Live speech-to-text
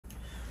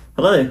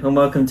Hello and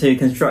welcome to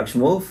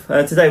Construction Wolf.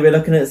 Today we're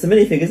looking at some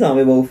minifigures, aren't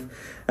we, Wolf?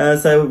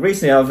 So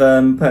recently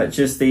I've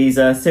purchased these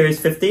Series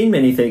 15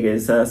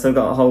 minifigures, so I've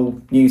got a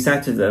whole new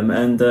set of them,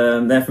 and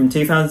they're from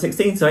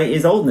 2016, so 8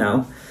 years old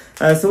now.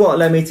 So what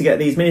led me to get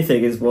these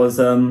minifigures was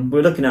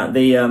we're looking at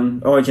the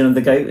origin of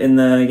the goat in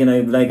the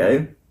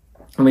Lego,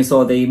 and we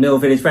saw the Mill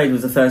Village Raid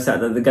was the first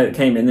set that the goat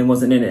came in and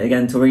wasn't in it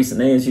again until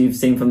recently, as you've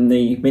seen from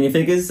the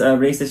minifigures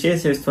released this year,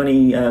 Series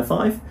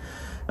 25.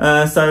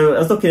 So I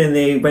was looking in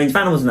the range of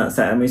animals in that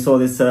set, and we saw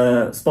this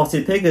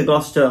spotted pig, a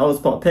Gloucester old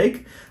spot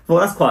pig. Well,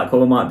 that's quite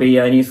cool. It might be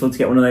useful to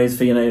get one of those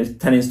for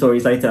telling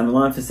stories later down the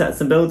line for sets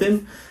and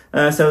building.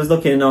 So I was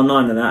looking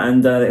online at that,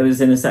 and it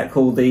was in a set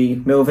called the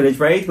Mill Village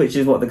Raid, which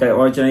is what the goat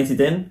originated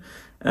in.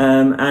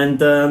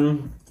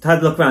 Had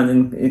a look around,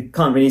 and you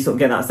can't really sort of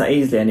get that set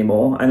easily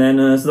anymore. And then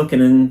I was looking,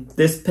 and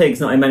this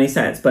pig's not in many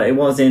sets, but it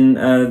was in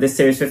this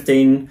Series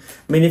 15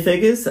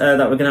 minifigures that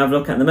we're going to have a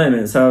look at in the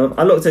moment. So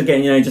I looked at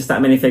getting just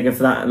that minifigure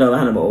for that little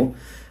animal.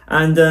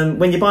 And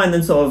when you're buying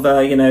them sort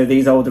of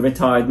these older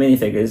retired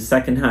minifigures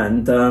second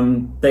hand,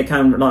 they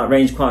can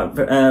range quite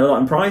a lot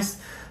in price.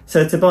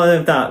 So to buy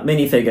that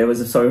minifigure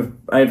was sort of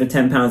over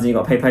 £10, and you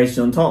got to pay postage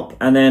on top.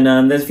 And then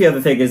there's a few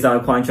other figures that are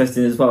quite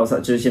interesting as well,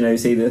 such as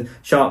see the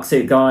shark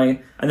suit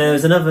guy. And then there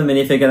was another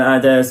minifigure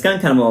that had a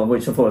skunk animal,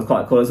 which I thought was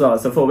quite cool as well.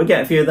 So I thought we'd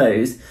get a few of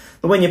those.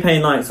 But when you're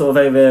paying over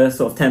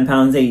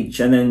 £10 each,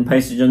 and then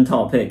postage on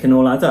top, it can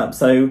all add up.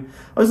 So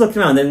I was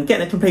looking around and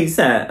getting a complete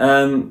set.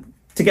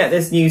 To get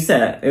this new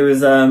set, it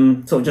was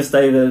sort of just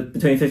over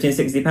between £50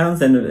 and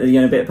 £60, and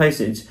a bit of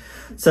postage.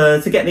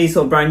 So to get these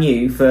sort of brand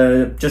new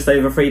for just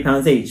over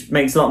 £3 each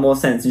makes a lot more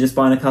sense than just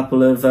buying a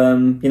couple of the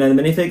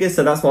minifigures.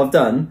 So that's what I've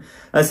done.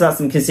 So that's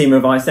some consumer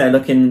advice there.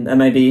 Looking at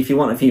maybe if you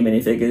want a few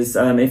minifigures,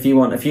 if you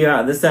want a few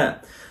out of the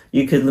set,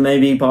 you could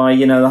maybe buy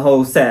the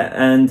whole set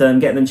and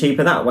get them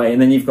cheaper that way,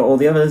 and then you've got all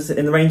the others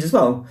in the range as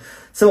well.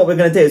 So what we're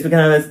going to do is we're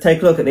going to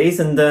take a look at these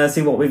and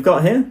see what we've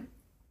got here.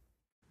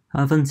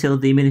 I've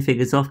unsealed the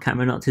minifigures off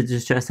camera not to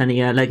distress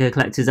any Lego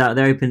collectors out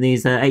there opening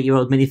these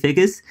 8-year-old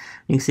minifigures.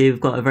 You can see we've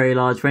got a very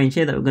large range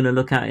here that we're going to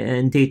look at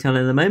in detail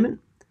in a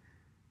moment.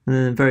 And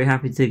I'm very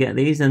happy to get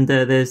these, and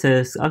I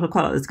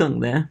quite like the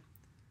skunk there.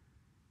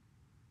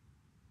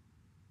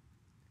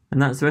 And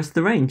that's the rest of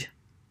the range.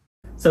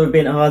 So we've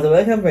been at hard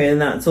work, haven't we?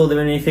 And that's all the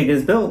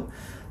minifigures built.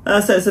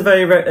 So it's a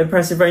very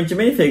impressive range of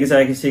minifigures,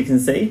 as you can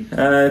see.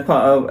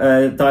 Quite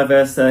a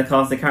diverse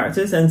cast of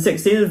characters, and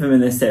 16 of them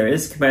in this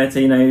series, compared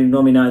to,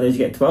 normally nowadays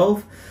you get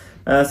 12.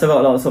 So I've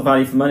got a lot of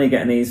value for money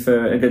getting these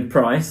for a good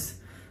price.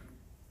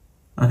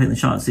 I think the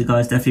shark suit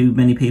guy is definitely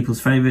many people's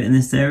favourite in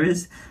this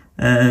series.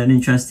 An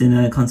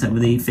interesting concept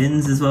with the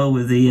fins as well,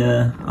 with the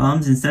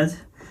arms instead.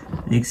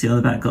 And you can see on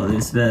the back got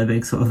this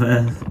big sort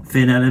of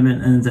fin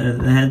element and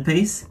the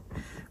headpiece.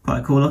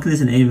 Quite cool looking,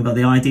 isn't it? Even got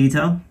the eye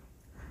detail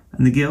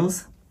and the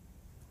gills.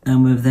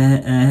 And with the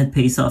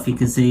headpiece off, you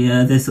can see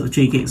this sort of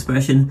cheeky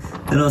expression.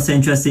 And also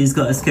interesting, he's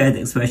got a scared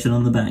expression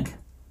on the back.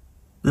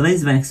 The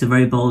laser mech's a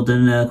very bold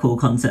and cool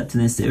concept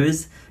in this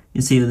series.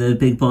 You see the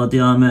big body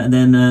armour, and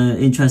then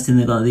interesting,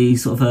 they've got the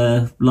sort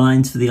of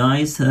lines for the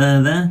eyes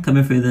there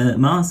coming through the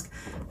mask.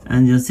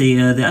 And you'll see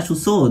the actual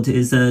sword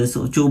is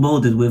sort of dual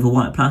moulded with a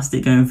white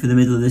plastic going through the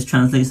middle of this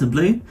translucent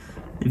blue.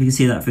 If you can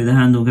see that through the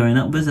handle going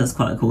upwards, that's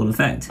quite a cool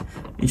effect.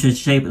 Interesting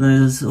shape, and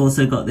there's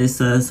also got this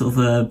sort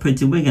of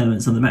printed wing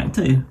elements on the back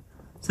too.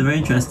 So very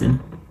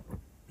interesting.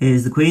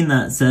 Here's the Queen,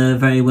 that's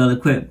very well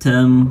equipped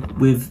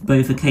with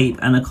both a cape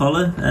and a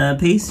collar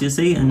piece, you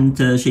see, and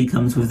she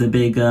comes with the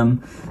big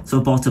sort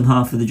of bottom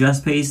half of the dress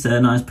piece,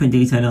 nice print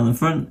detail on the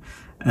front.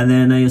 And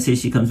then you'll see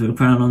she comes with a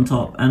crown on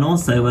top, and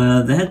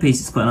also the headpiece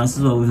is quite nice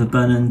as well, with a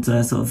bun and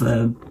sort of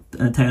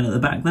a tail at the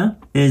back there.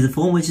 Here's the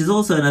form, which is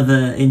also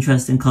another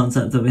interesting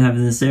concept that we have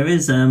in the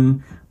series.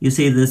 You'll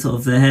see the sort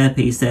of the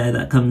hairpiece there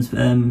that comes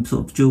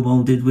sort of dual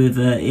moulded with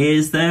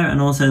ears there, and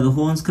also the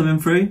horns coming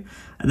through.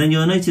 And then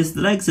you'll notice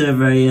the legs are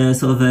very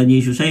sort of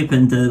unusual shape,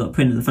 and got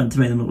print at the front to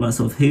make them look like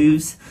sort of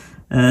hooves.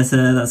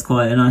 So that's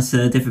quite a nice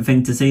different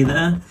thing to see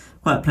there.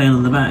 Quite plain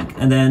on the back.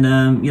 And then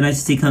you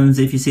notice he comes,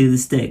 if you see the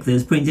stick,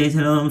 there's print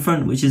detail on the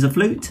front, which is a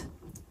flute.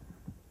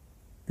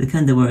 The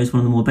Kendo Warrior is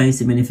one of the more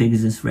basic minifigures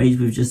in this range,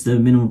 with just a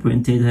minimal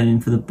print detailing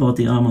for the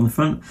body arm on the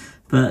front.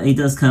 But he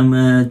does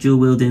come dual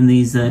wielding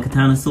these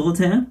katana swords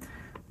here.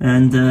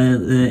 And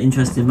the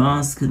interesting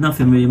mask,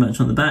 nothing really much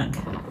on the back.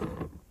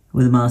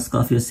 With the mask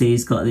off, you'll see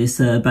he's got this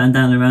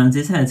bandana around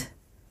his head.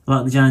 I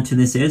like the janitor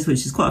in this series,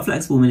 which is quite a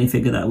flexible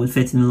minifigure that would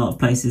fit in a lot of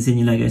places in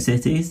your Lego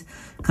cities.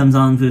 Comes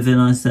armed with a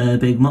nice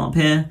big mop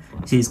here.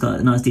 See, he's got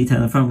a nice detail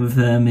in the front with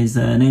his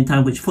name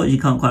tag, which unfortunately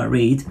you can't quite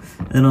read.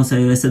 And then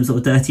also some sort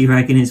of dirty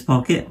rag in his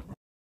pocket.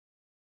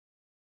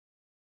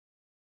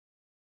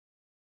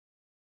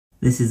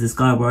 This is the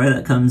Sky Warrior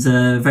that comes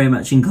very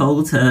much in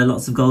gold,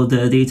 lots of gold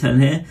detail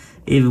here.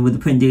 Even with the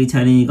print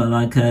detailing, you got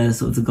like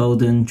sort of the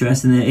golden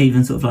dress in it,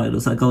 even sort of like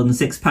looks like golden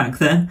six-pack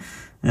there.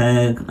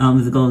 Armed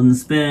with the golden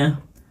spear.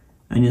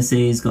 And you'll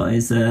see he's got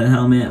his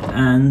helmet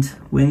and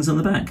wings on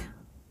the back.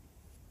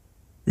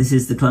 This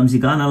is the clumsy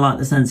guy, and I like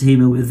the sense of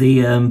humour with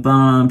the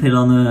banana peel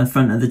on the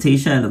front of the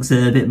t-shirt. It looks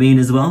a bit mean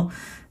as well.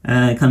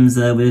 It comes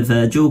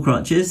with dual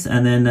crotches,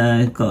 and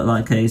then got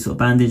like a sort of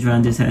bandage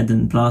around his head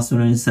and plaster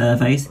on his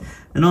face.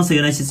 And also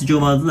you'll notice the dual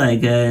modelled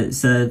leg.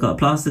 It's got a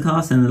plaster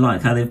cast, and I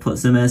like how they've put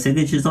some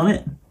signatures on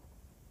it.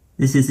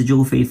 This is the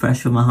jewel feed fresh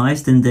from a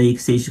heist, and you can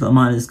see she's got a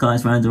minor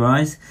disguise around her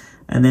eyes.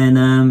 And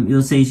then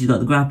you'll see she's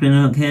got the grappling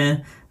hook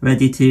here,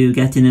 ready to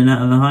get in and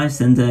out of a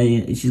heist,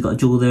 and she's got a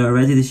jewel there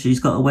already that she's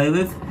got away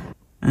with.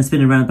 And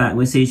spinning around back,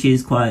 we'll see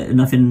she's quite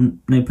no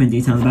print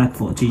detail on the back,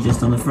 fortunately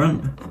just on the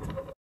front.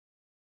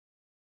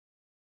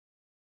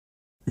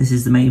 This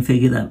is the main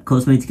figure that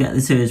caused me to get the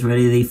series,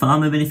 really, the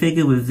farmer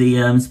minifigure with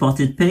the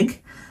spotted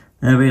pig.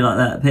 I really like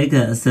that pig.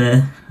 That's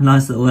a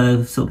nice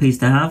little sort of piece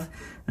to have,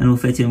 and will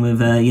fit in with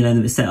you know,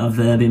 the set I've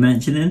been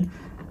mentioning.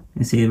 You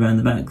can see around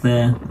the back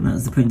there, and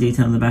that's the print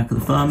detail on the back of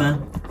the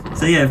farmer.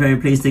 So yeah, very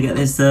pleased to get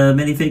this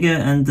minifigure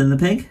and the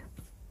pig.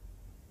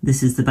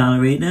 This is the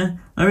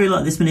ballerina. I really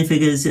like this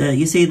minifigure.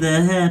 You see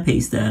the hair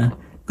piece there?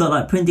 Got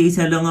like print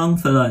detailing on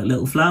for like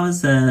little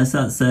flowers, so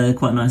that's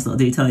quite a nice little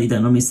detail you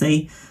don't normally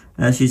see.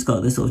 She's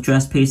got this sort of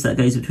dress piece that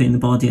goes between the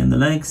body and the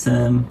legs.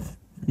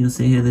 You'll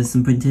see here there's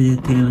some print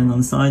detailing on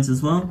the sides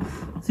as well.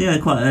 So yeah,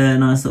 quite a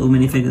nice little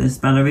minifigure, this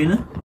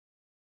ballerina.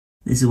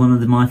 This is one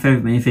of my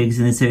favourite minifigures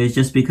in the series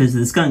just because of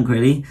the skunk,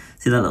 really.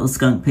 See that little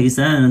skunk piece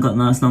there, and got a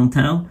nice long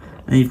tail.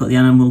 And you've got the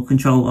animal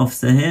control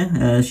officer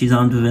here. She's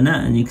armed with a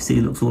net, and you can see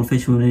it looks all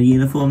official in a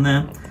uniform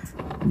there.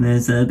 And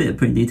there's a bit of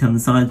print detail on the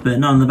sides, but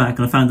not on the back.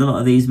 And I found a lot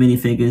of these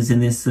minifigures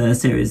in this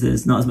series,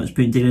 there's not as much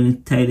print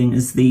detailing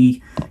as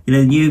the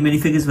new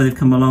minifigures where they've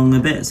come along a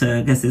bit. So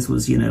I guess this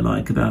was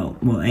like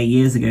about what, 8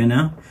 years ago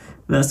now.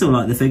 But I still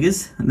like the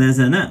figures. And there's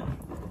a net.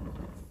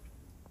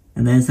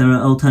 And there's their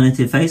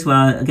alternative face where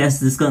I guess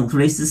the skunk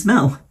released the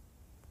smell.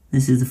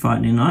 This is the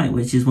Frightening Night,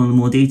 which is one of the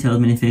more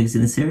detailed minifigures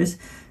in the series.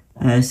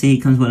 See,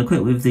 it comes well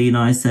equipped with the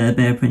nice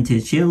bear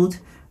printed shield.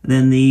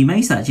 Then the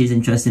mace actually is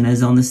interesting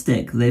as on the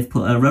stick. They've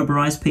put a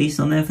rubberized piece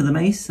on there for the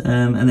mace.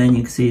 And then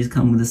you can see it's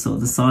come with the sort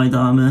of the side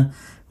armour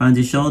around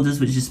his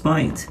shoulders, which is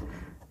spiked.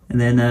 And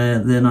then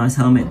the nice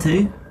helmet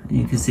too. And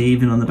you can see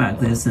even on the back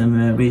there's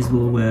some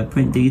reasonable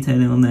print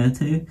detailing on there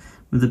too,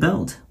 with the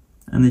belt.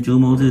 And the dual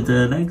moulded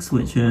legs,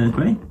 which are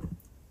great.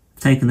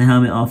 Taken the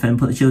helmet off and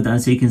put the shield down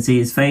so you can see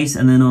his face,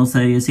 and then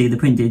also you'll see the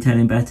print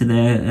detailing better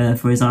there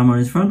for his armour on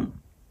his front.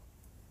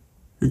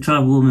 The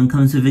tribal woman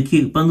comes with a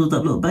cute bundled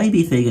up little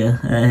baby figure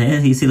here.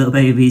 You see little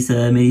baby's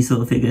mini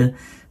sort of figure,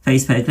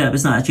 face painted up.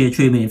 It's not actually a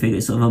true minifigure,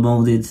 it's sort of a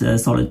moulded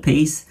solid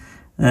piece.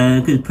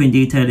 Good print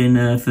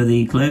detailing for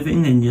the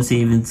clothing, and you'll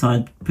see even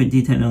side print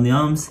detailing on the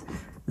arms.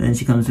 Then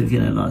she comes with,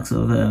 like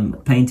sort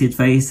of painted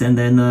face, and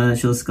then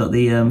she's also got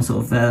the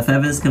sort of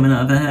feathers coming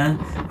out of her hair.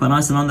 Quite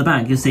nice. And on the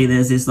back, you'll see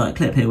there's this like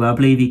clip here where I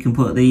believe you can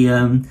put the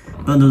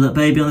bundled up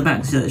baby on the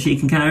back so that she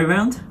can carry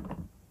around.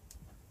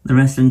 The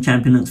wrestling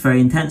champion looks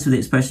very intense with the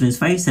expression on his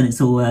face, and it's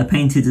all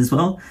painted as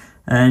well.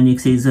 And you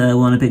can see he's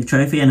won a big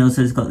trophy, and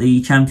also he's got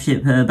the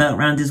championship belt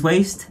around his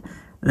waist.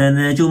 Then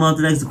the dual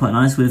molded legs are quite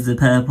nice with the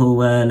purple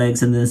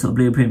legs and the sort of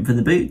blueprint for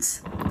the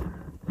boots.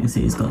 You can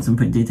see he's got some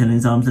print detail in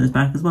his arms and his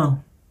back as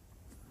well.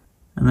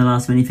 And the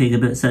last minifigure,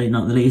 but certainly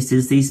not the least,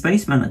 is the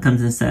spaceman that comes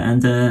in the set.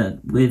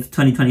 And with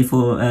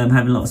 2024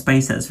 having a lot of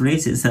space sets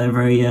released, it's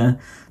very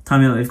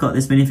timely that we've got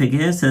this minifigure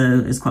here,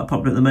 so it's quite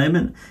popular at the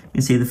moment. You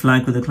can see the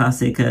flag with the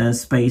classic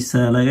space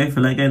logo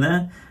for Lego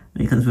there.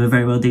 And it comes with a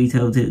very well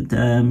detailed,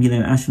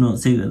 astronaut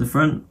suit at the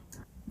front.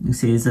 You can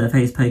see his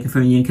face poker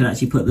through, and you can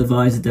actually put the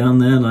visor down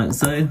there like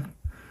so.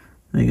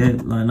 There you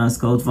go, like a nice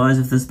gold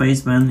visor for the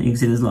spaceman. You can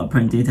see there's a lot of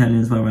print detailing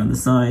as well around the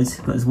sides.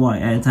 Got his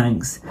white air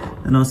tanks.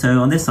 And also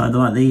on this side, I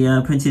like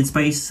the printed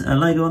space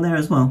logo on there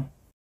as well.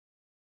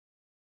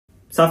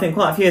 So I think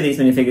quite a few of these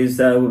minifigures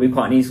will be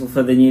quite useful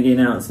for the newly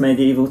announced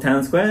Medieval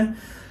Town Square.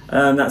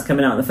 That's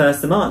coming out on the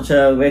 1st of March.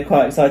 We're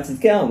quite excited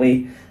to get, aren't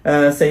we?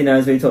 So,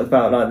 as we talked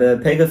about, like the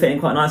pig are fitting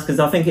quite nice,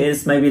 because I think it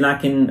is maybe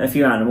lacking a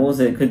few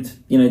animals. It could,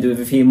 do with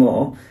a few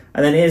more.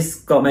 And then it is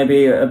got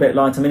maybe a bit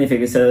lighter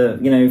minifigures, so,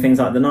 things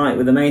like the knight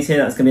with the mace here,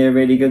 that's going to be a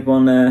really good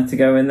one to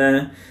go in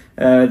there.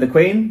 The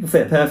queen will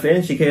fit perfectly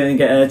in. She can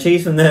get a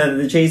cheese from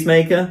the cheese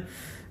maker.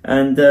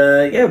 And,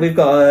 yeah, we've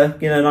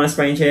got a nice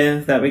range here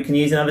that we can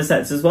use in other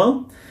sets as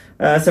well.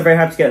 So very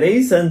happy to get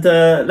these, and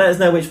let us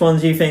know which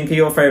ones you think are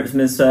your favourites from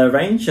this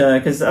range,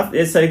 because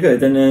it's so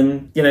good.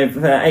 And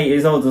for 8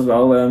 years old as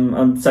well,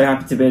 I'm so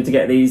happy to be able to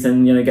get these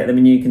and get them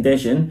in new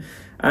condition.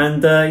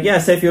 And yeah,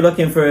 so if you're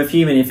looking for a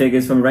few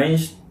minifigures from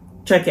range,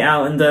 check it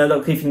out and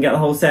look if you can get the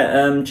whole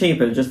set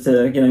cheaper, just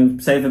to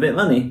save a bit of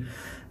money.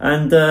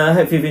 And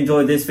hopefully you've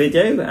enjoyed this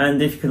video,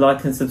 and if you could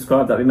like and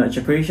subscribe, that'd be much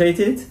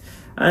appreciated.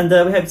 And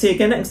we hope to see you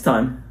again next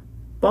time.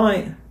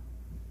 Bye.